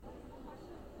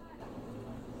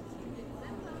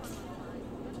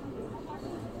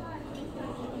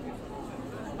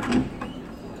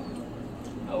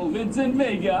Vincent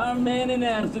Vega, our man in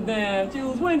Amsterdam.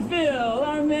 Jules Winfield,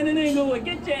 our man in Inglewood.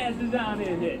 Get your asses down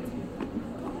in here.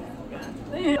 God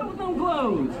damn, with them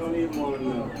clothes. I don't even want to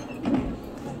know.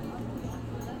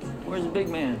 Where's the big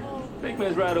man? Big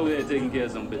man's right over there taking care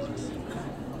of some business.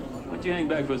 Why don't you hang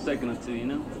back for a second or two, you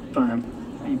know? Fine.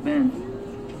 How you been?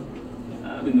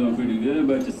 I've been doing pretty good. How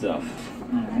about yourself?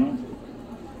 Alright.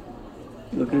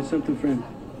 Looking at something, friend?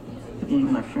 You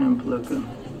ain't my friend, Palooka.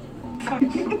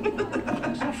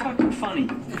 So fucking funny.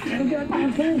 I got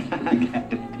my friend. I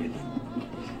got it.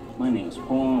 My name's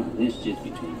Paul. This just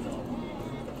between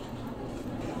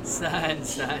fellas.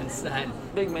 Son.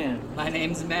 Big man. My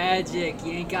name's Magic.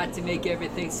 You ain't got to make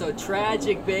everything so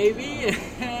tragic, baby.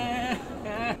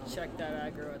 Check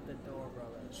that aggro at the door,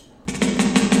 brother.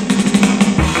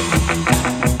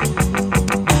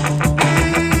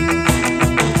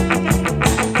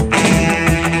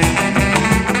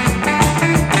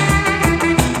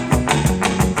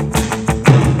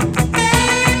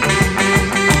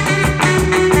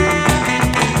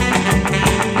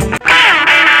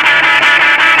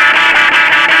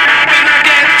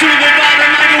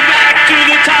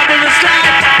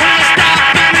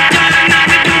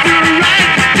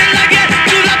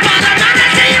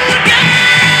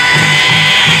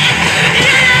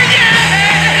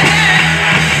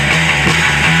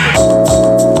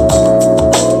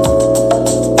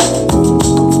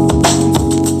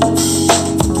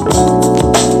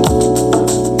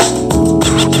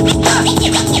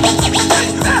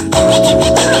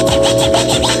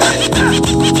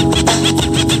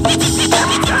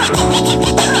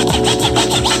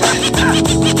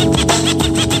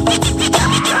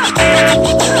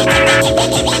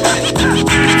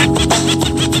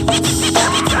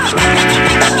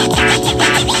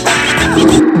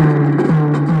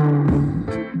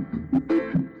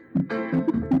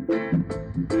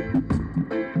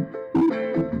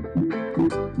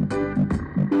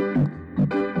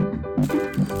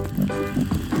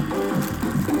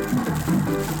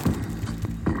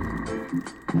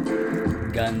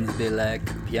 Guns be like,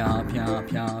 pia, pia,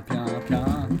 pia, pia,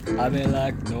 pia. I be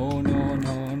like, no, no,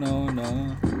 no, no,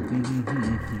 no.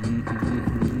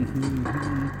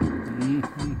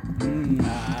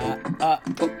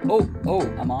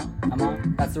 I'm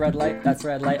on. That's the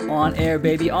red light. On air,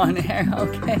 baby, on air.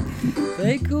 Okay.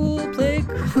 Play cool.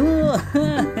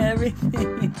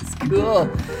 Everything's cool.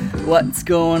 What's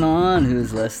going on?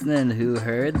 Who's listening? Who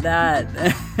heard that?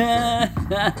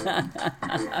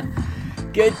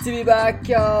 Good to be back,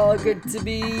 y'all. Good to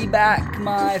be back,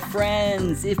 my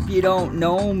friends. If you don't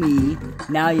know me,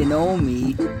 now you know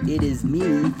me. It is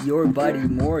me, your buddy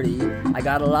Morty. I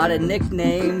got a lot of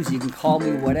nicknames. You can call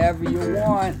me whatever you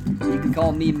want. You can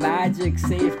call me Magic,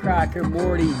 Safecracker,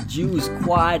 Morty, Juice,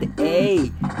 Quad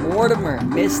A, Mortimer,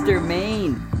 Mr.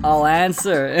 Main. I'll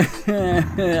answer.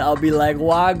 I'll be like,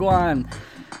 Wagwan.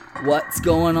 What's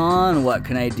going on? What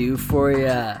can I do for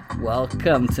ya?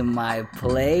 Welcome to my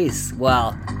place.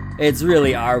 Well, it's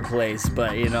really our place,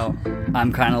 but you know,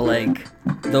 I'm kind of like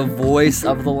the voice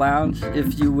of the lounge,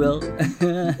 if you will.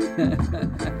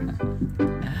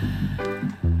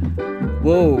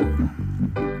 Whoa.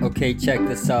 Okay, check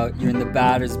this out. You're in the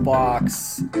batter's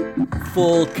box.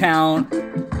 Full count.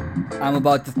 I'm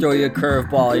about to throw you a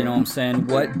curveball, you know what I'm saying?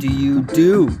 What do you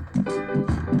do?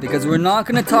 Because we're not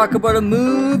going to talk about a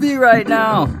movie right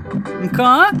now.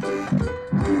 Okay?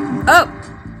 Oh,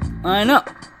 I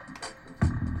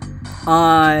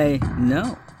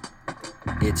know.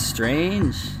 It's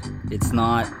strange. It's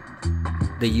not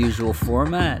the usual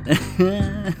format.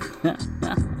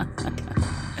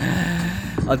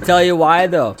 I'll tell you why,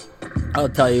 though. I'll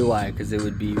tell you why, because it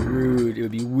would be rude. It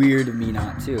would be weird of me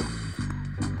not to.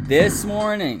 This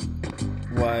morning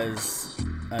was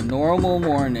a normal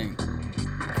morning.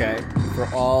 Okay, for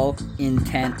all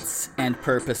intents and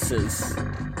purposes.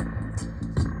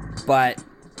 But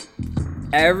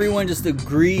everyone just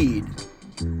agreed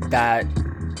that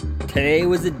today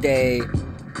was a day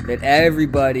that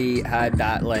everybody had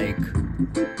that, like,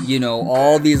 you know,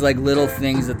 all these like little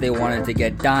things that they wanted to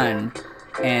get done,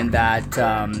 and that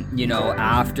you know,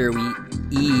 after we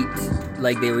eat,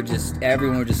 like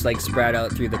everyone would just like spread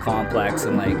out through the complex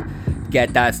and like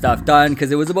get that stuff done,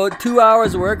 because it was about 2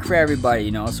 hours of work for everybody,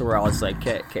 you know, so we're all just like,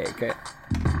 okay.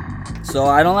 So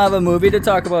I don't have a movie to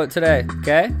talk about today,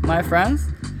 okay, my friends?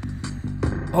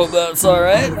 Hope that's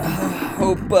alright.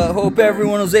 Hope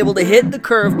everyone was able to hit the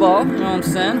curveball, you know what I'm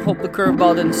saying? Hope the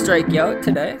curveball didn't strike you out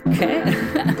today, okay?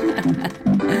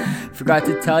 Forgot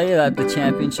to tell you that the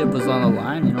championship was on the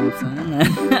line, you know what I'm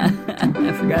saying?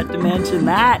 I forgot to mention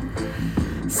that.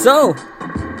 So,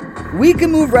 we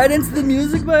can move right into the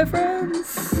music, my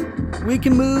friends. We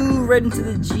can move right into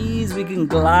the G's. We can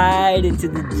glide into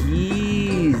the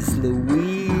G's,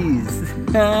 Louise.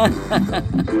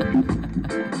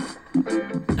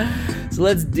 So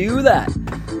let's do that.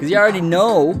 Because you already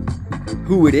know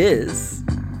who it is.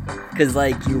 Because,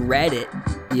 like, you read it,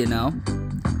 you know?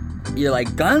 You're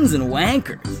like, Guns and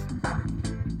Wankers.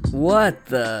 What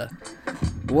the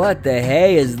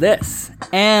hey is this?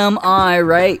 Am I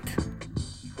right?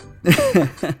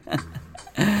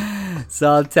 So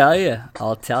I'll tell you,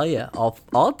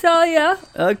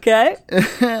 okay?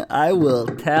 I will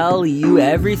tell you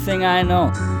everything I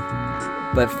know.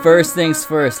 But first things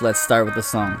first, let's start with the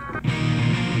song.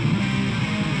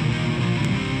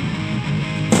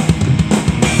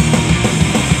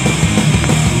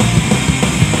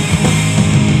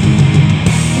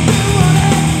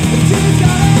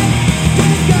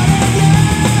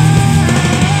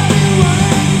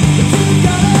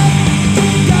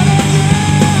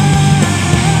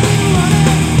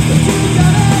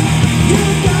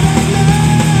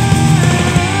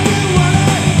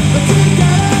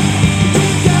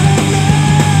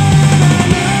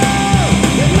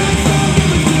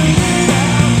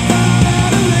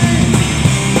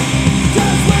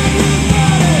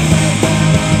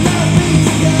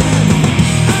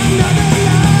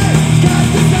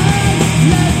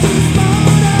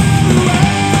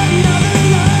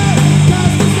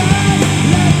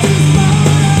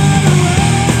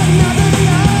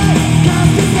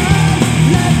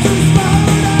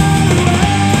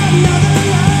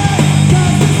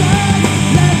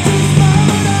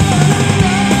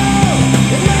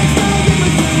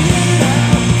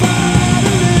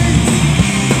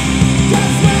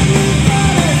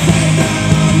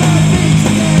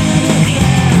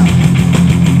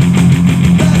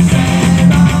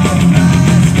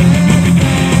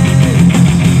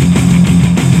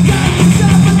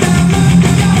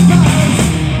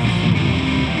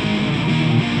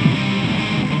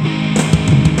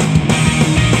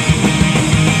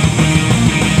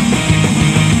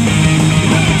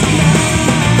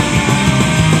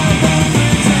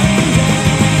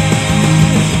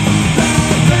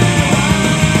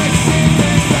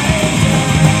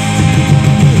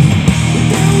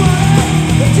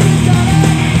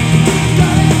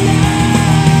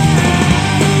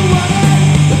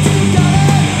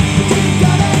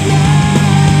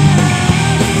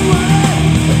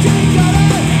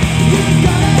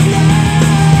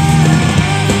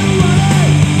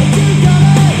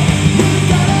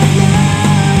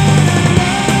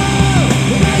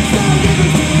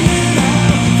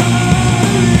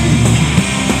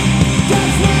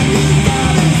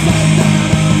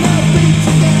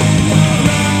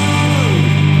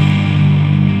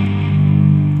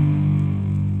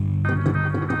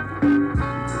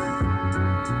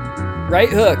 Right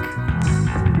hook.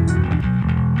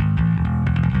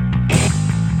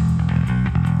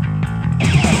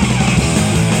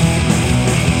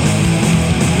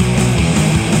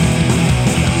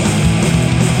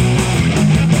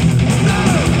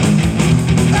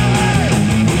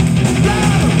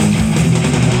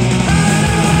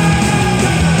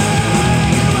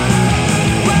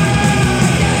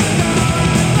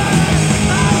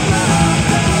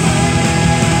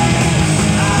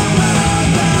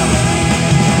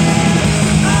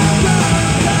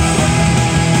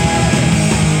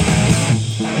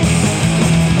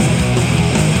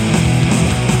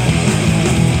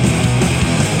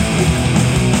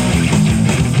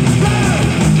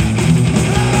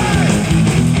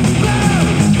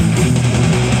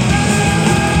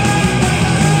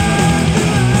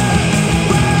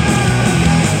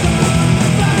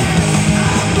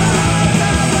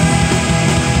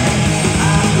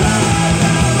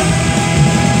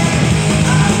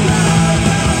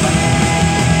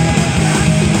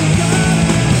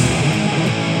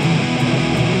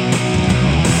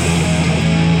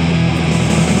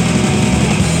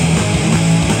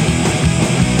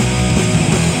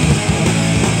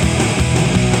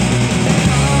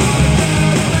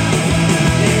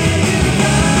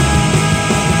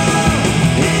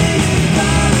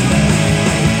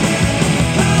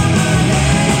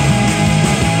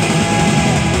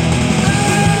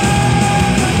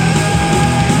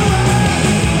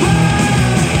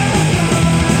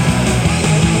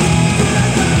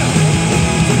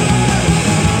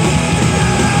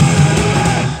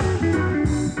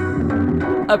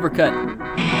 Uppercut.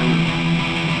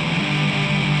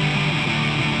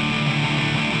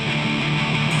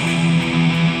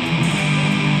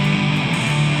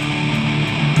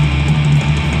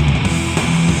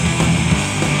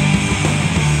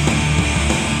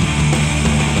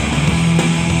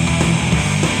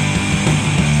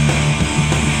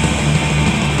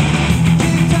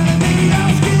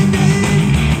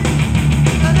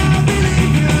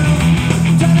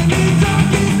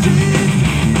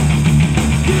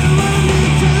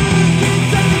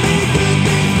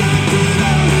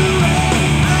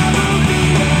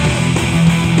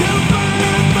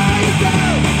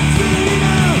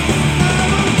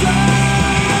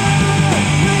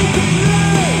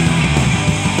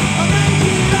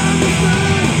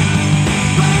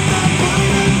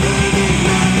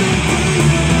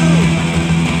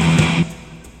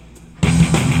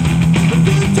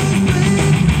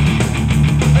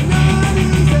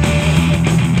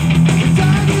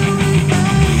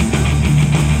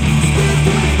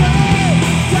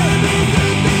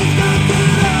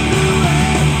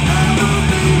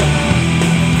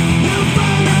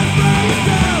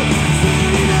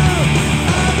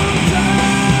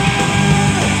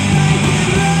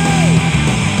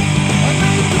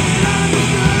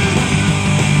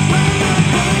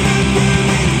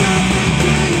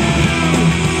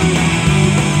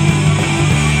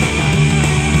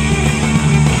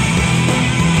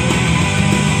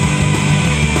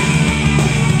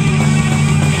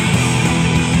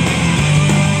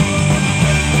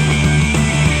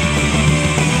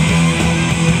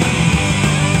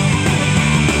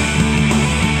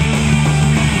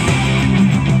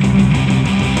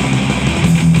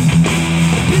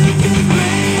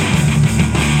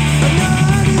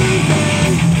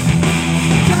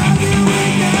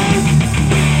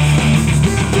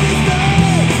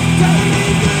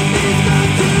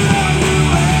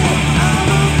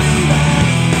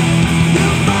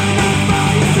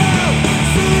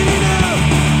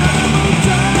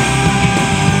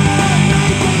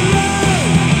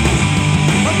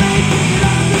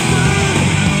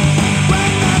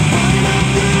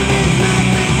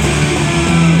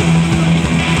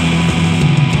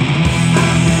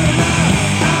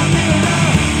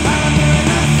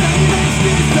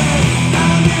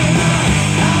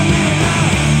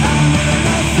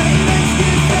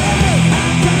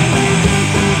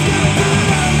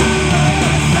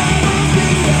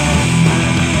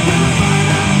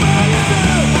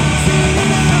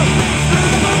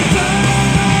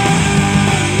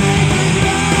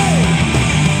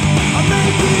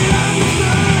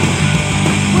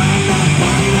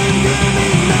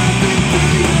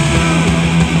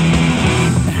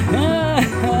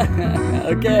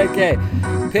 Okay.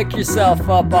 Pick yourself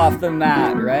up off the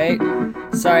mat, right?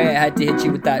 Sorry I had to hit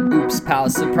you with that oops pal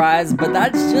surprise, but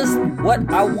that's just what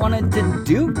I wanted to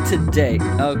do today,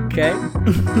 okay?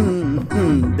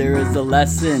 There is a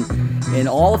lesson in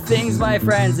all things, my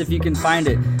friends, if you can find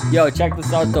it. Yo, check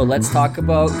this out though. Let's talk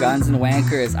about Guns and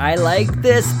Wankers. I like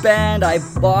this band. I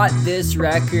bought this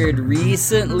record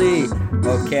recently,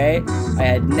 okay? I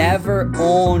had never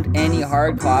owned any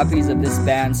hard copies of this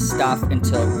band's stuff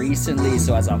until recently.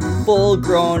 So as a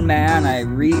full-grown man, I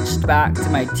reached back to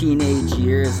my teenage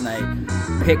years and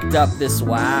I picked up this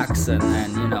wax, and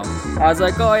then, you know, I was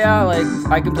like, oh yeah, like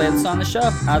I can play this on the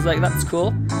show. I was like, that's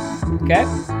cool. Okay.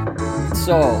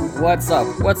 So, what's up?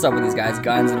 What's up with these guys,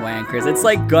 Guns and Wankers? It's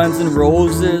like Guns N'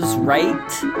 Roses, right?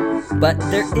 But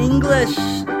they're English.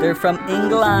 They're from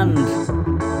England.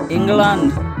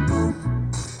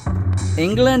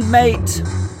 England, mate.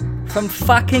 From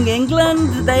fucking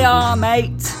England, they are,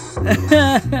 mate.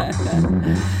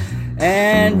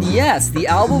 And yes, the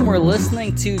album we're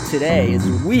listening to today is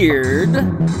weird.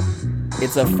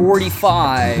 It's a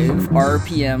 45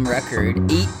 RPM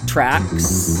record, 8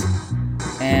 tracks.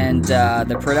 And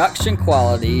the production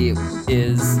quality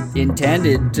is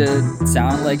intended to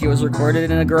sound like it was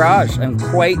recorded in a garage. I'm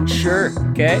quite sure,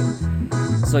 okay?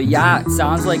 So yeah, it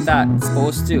sounds like that. It's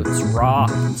supposed to. It's raw.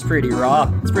 It's pretty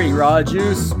raw. It's pretty raw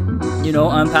juice. You know,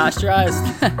 unpasteurized.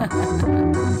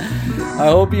 I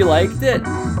hope you liked it.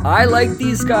 I liked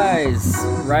these guys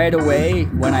right away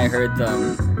when I heard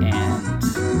them, and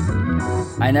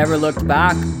I never looked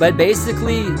back. But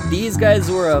basically, these guys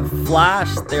were a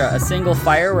flash. They're a single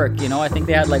firework, you know. I think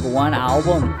they had like one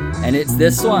album, and it's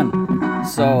this one.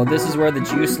 So this is where the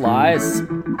juice lies.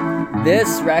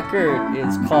 This record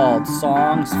is called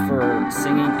Songs for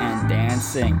Singing and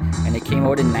Dancing, and it came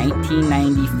out in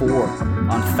 1994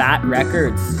 on Fat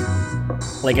Records.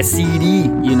 Like a CD,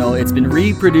 you know. It's been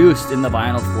reproduced in the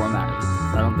vinyl format.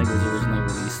 I don't think it was originally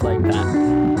released like that.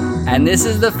 And this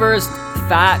is the first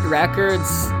Fat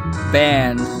Records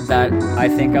band that I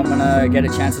think I'm gonna get a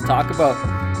chance to talk about,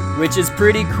 which is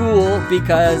pretty cool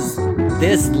because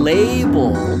this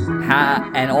label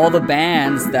and all the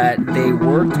bands that they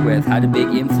worked with had a big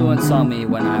influence on me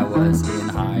when I was in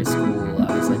high school.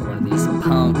 I was like one of these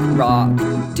punk rock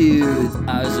dudes.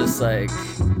 I was just like,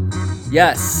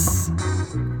 yes,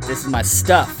 this is my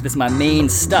stuff. This is my main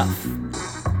stuff.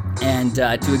 And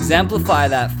to exemplify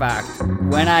that fact,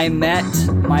 when I met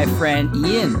my friend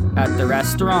Ian at the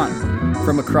restaurant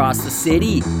from across the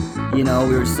city, you know,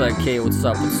 we were just like, hey, what's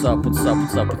up with you?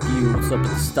 What's up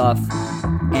with the stuff?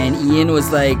 And Ian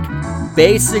was like,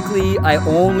 basically, I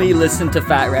only listen to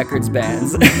Fat Records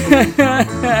bands.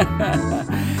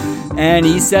 And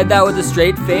he said that with a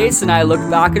straight face, and I looked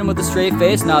back at him with a straight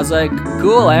face, and I was like,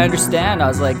 cool, I understand. I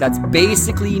was like, that's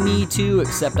basically me too,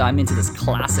 except I'm into this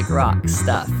classic rock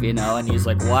stuff, you know? And he was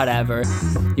like, whatever.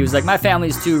 He was like, my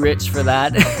family's too rich for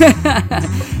that.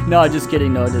 No, just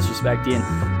kidding, no disrespect, Ian.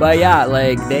 But yeah,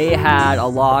 like, they had a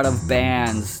lot of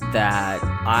bands that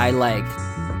I liked.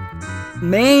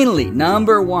 Mainly,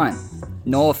 number one,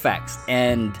 NoFX.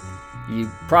 And you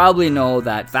probably know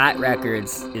that Fat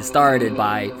Records is started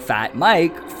by Fat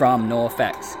Mike from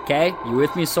NoFX, okay? You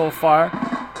with me so far?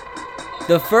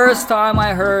 The first time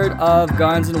I heard of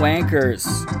Guns and Wankers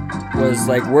was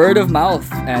like word of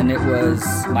mouth, and it was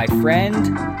my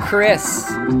friend Chris.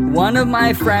 One of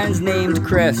my friends named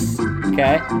Chris,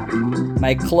 okay?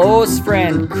 My close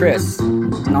friend Chris.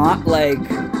 Not like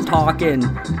talking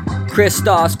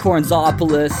Christos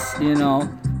Kornzopoulos, you know?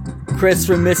 Chris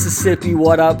from Mississippi,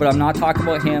 what up? But I'm not talking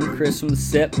about him, Chris from the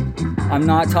SIP. I'm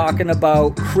not talking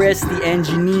about Chris the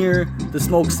engineer, the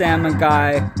smoked salmon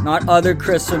guy, not other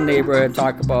Chris from neighborhood. I'm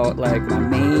talking about like my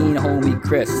main homie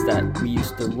Chris that we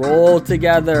used to roll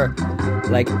together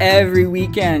like every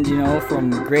weekend, you know, from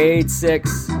grade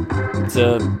 6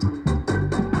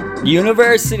 to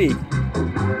university.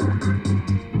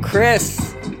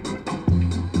 Chris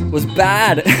was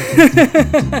bad.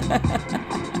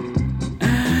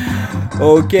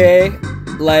 Okay,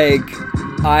 like,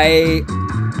 I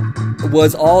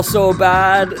was also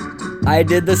bad. I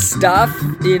did the stuff,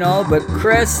 you know, but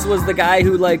Chris was the guy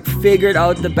who, like, figured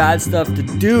out the bad stuff to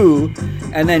do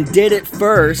and then did it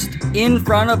first in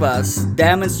front of us,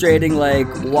 demonstrating, like,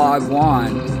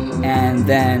 Wagwan. And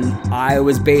then I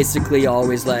was basically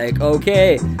always like,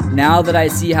 okay, now that I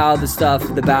see how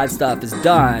the bad stuff is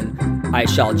done, I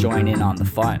shall join in on the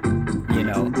fun, you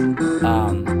know.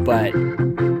 But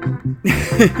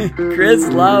Chris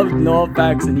loved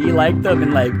NoFX, and he liked them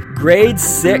in like grade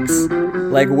 6,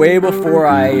 like way before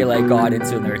I like got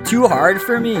into them. They were too hard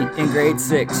for me in grade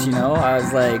 6, you know. I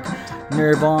was like,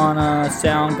 Nirvana,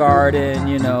 Soundgarden,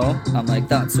 you know. I'm like,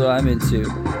 that's what I'm into.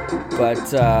 But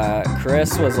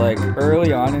Chris was like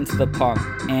early on into the punk.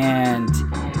 And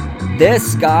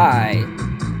this guy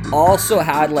also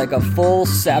had like a full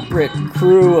separate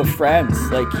crew of friends.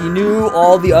 Like he knew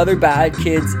all the other bad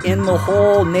kids in the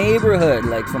whole neighborhood,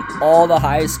 like from all the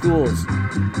high schools.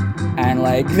 And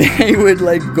like they would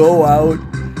like go out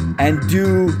and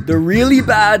do the really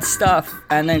bad stuff,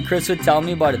 and then Chris would tell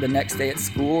me about it the next day at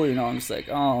school. You know, I'm just like,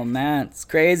 oh man, it's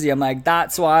crazy. I'm like,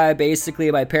 that's why basically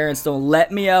my parents don't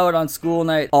let me out on school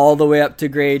night all the way up to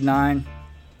grade 9.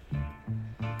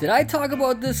 Did I talk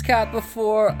about this cat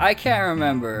before? I can't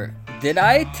remember. Did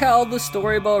I tell the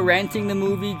story about renting the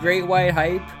movie Great White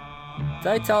Hype?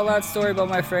 Did I tell that story about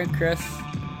my friend Chris?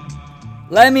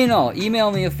 Let me know.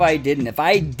 Email me if I didn't. If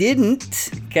I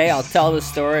didn't, okay, I'll tell the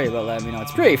story, but let me know.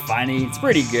 It's pretty funny. It's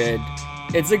pretty good.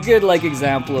 It's a good, like,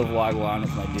 example of Wagwan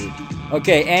with my dude.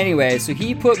 Okay, anyway, so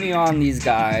he put me on these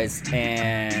guys,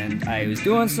 and I was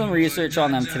doing some research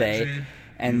on them today,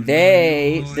 and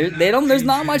they don't, there's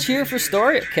not much here for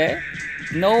story, okay?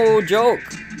 No joke.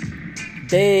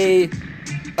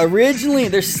 Originally,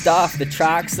 their stuff, the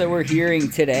tracks that we're hearing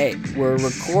today, were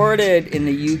recorded in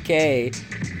the UK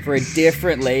for a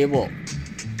different label.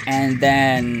 And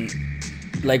then,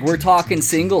 like, we're talking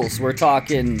singles. We're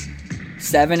talking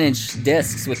 7-inch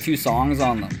discs with 2 songs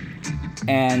on them.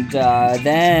 And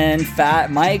then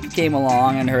Fat Mike came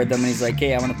along and heard them, and he's like,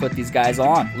 hey, I want to put these guys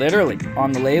on, literally,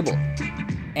 on the label.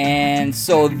 And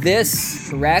so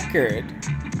this record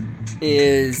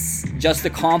is just a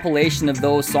compilation of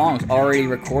those songs already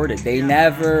recorded. They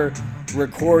never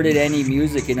recorded any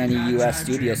music in any US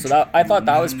studio, so I thought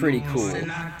that was pretty cool,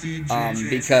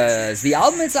 because the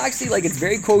album is actually, like, it's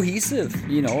very cohesive,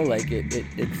 you know, like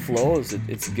it flows,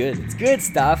 it's good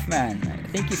stuff, man. I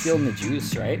think you're feeling the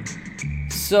juice, right?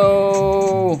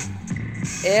 So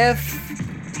if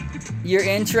you're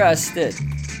interested,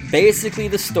 basically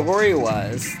the story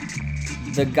was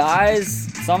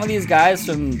some of these guys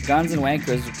from Guns and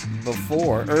Wankers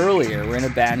earlier were in a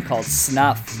band called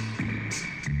Snuff.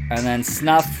 And then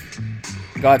Snuff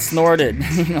got snorted,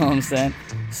 you know what I'm saying?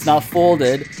 Snuff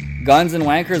folded, Guns and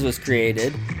Wankers was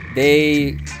created,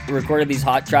 they recorded these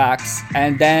hot tracks,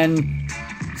 and then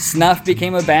Snuff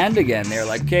became a band again. They were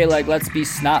like, okay, like, let's be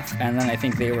Snuff. And then I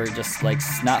think they were just like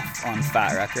Snuff on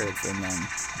Fat Records, and then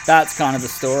that's kind of the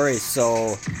story.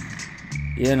 So,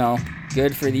 you know,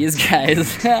 good for these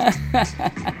guys.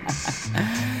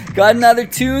 Got another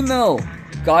tune though.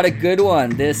 Got a good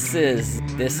one. This is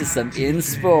some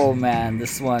inspo, man.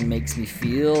 This one makes me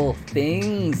feel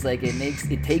things. Like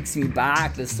it takes me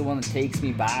back. This is the one that takes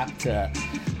me back to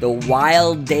the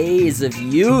wild days of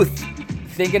youth.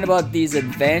 Thinking about these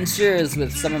adventures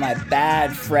with some of my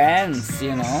bad friends,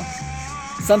 you know.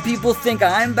 Some people think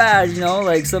I'm bad, you know,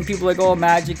 like some people are like, oh,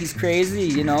 Magic, he's crazy,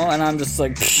 you know, and I'm just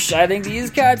like, I think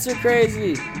these cats are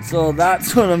crazy. So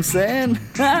that's what I'm saying.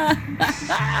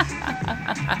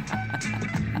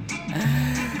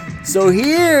 So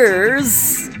I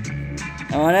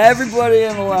want everybody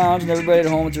in the lounge and everybody at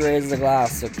home to raise the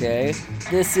glass, okay?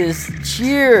 This is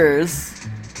cheers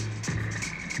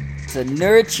to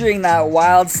nurturing that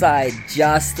wild side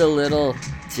just a little,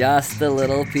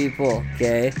 people,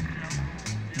 okay?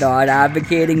 Not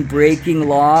advocating breaking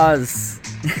laws.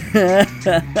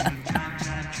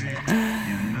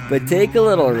 But take a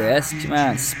little risk,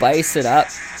 man. Spice it up.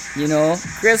 You know,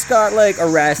 Chris got, like,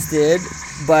 arrested,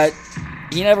 but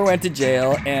he never went to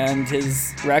jail, and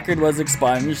his record was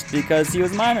expunged because he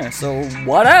was minor. So,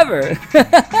 whatever.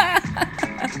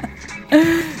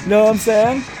 Know what I'm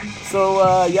saying?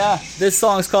 So, yeah. This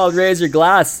song's called Raise Your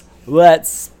Glass.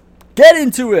 Let's get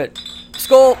into it.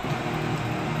 Skål!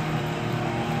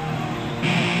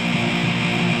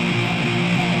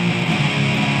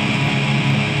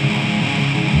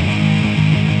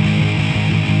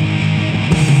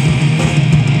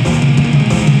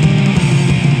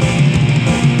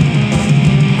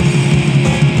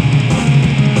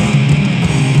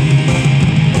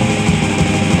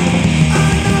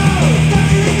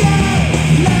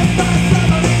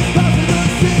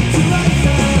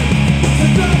 Situation to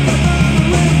drop the bomb and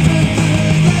live into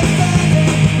this.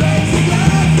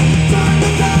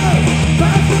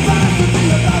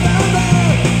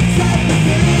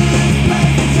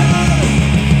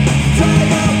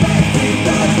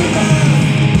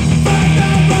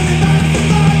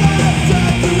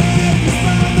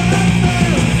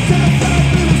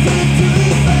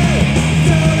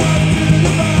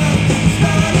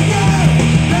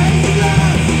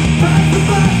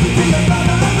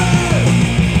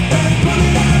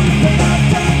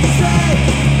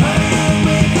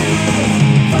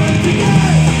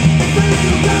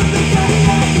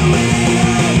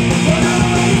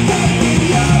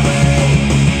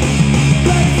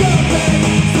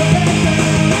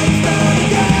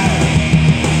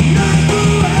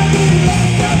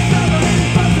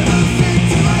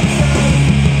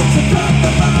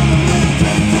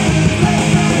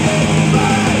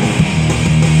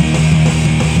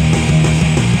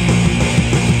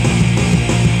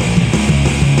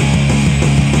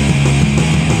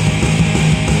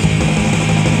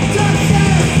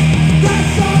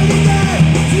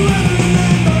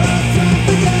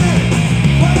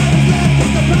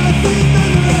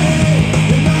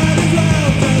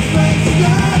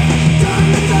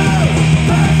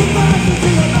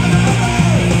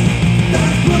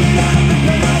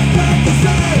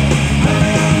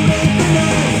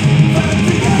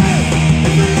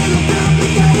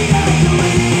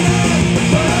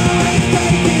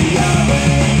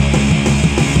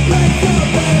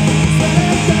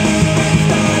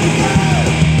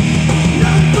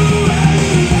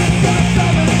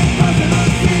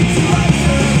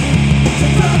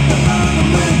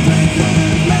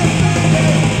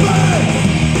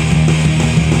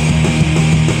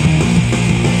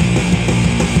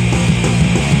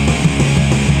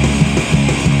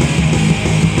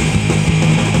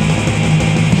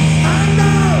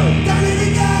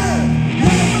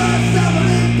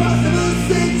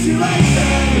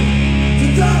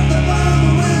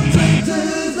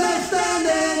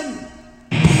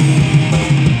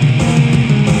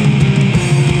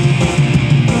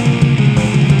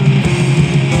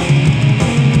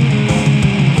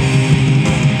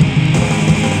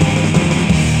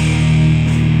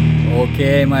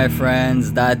 Okay, my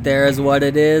friends, that there is what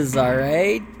it is,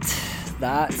 alright?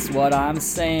 That's what I'm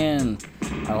saying.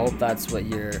 I hope that's what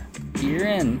you're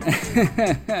hearing.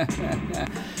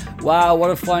 Wow,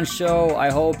 what a fun show. I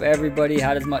hope everybody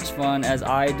had as much fun as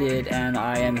I did, and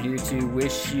I am here to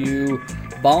wish you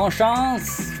bon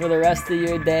chance for the rest of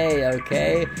your day,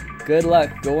 okay? Good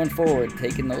luck going forward,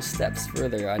 taking those steps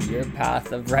further on your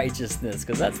path of righteousness,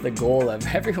 because that's the goal of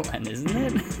everyone, isn't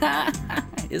it?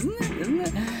 Isn't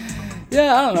it?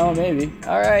 Yeah, I don't know, maybe.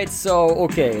 Alright, so,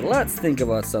 okay, let's think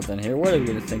about something here. What are we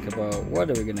going to think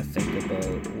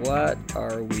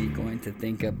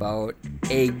about?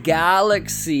 A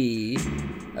galaxy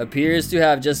appears to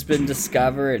have just been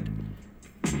discovered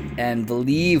and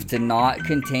believed to not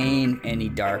contain any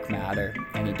dark matter,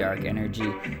 any dark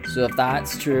energy. So if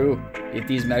that's true, if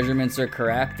these measurements are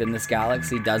correct and this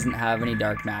galaxy doesn't have any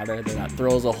dark matter, then that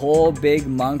throws a whole big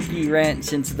monkey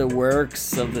wrench into the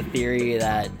works of the theory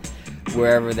that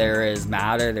wherever there is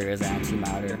matter, there is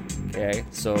antimatter. Okay,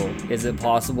 so is it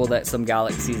possible that some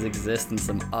galaxies exist and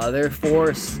some other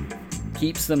force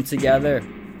keeps them together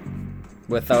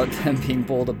without them being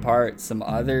pulled apart? Some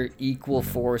other equal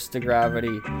force to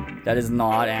gravity that is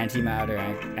not antimatter,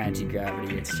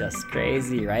 anti-gravity. It's just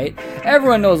crazy, right?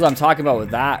 Everyone knows what I'm talking about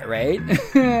with that, right?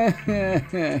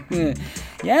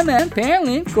 Yeah, man,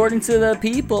 apparently, according to the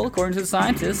people, according to the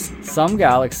scientists, some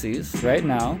galaxies right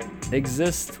now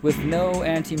exist with no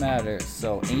antimatter.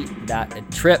 So ain't that a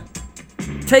trip?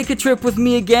 Take a trip with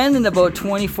me again in about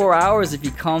 24 hours. If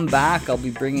you come back, I'll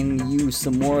be bringing you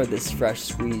some more of this fresh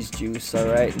squeezed juice,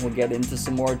 alright? And we'll get into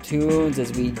some more tunes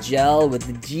as we gel with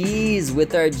the G's,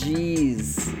 with our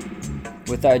G's,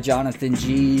 with our Jonathan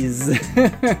G's.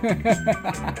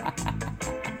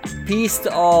 Peace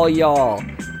to all y'all.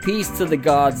 Peace to the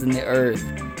gods and the earth,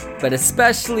 but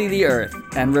especially the earth.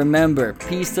 And remember,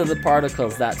 peace to the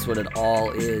particles. That's what it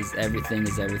all is. Everything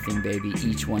is everything, baby.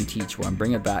 Each one teach one.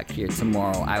 Bring it back here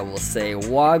tomorrow. I will say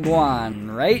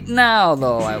wagwan. Right now,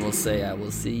 though, I will say I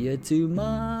will see you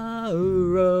tomorrow.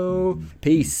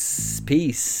 Peace.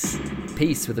 Peace.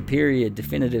 Peace with a period.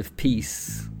 Definitive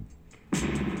peace.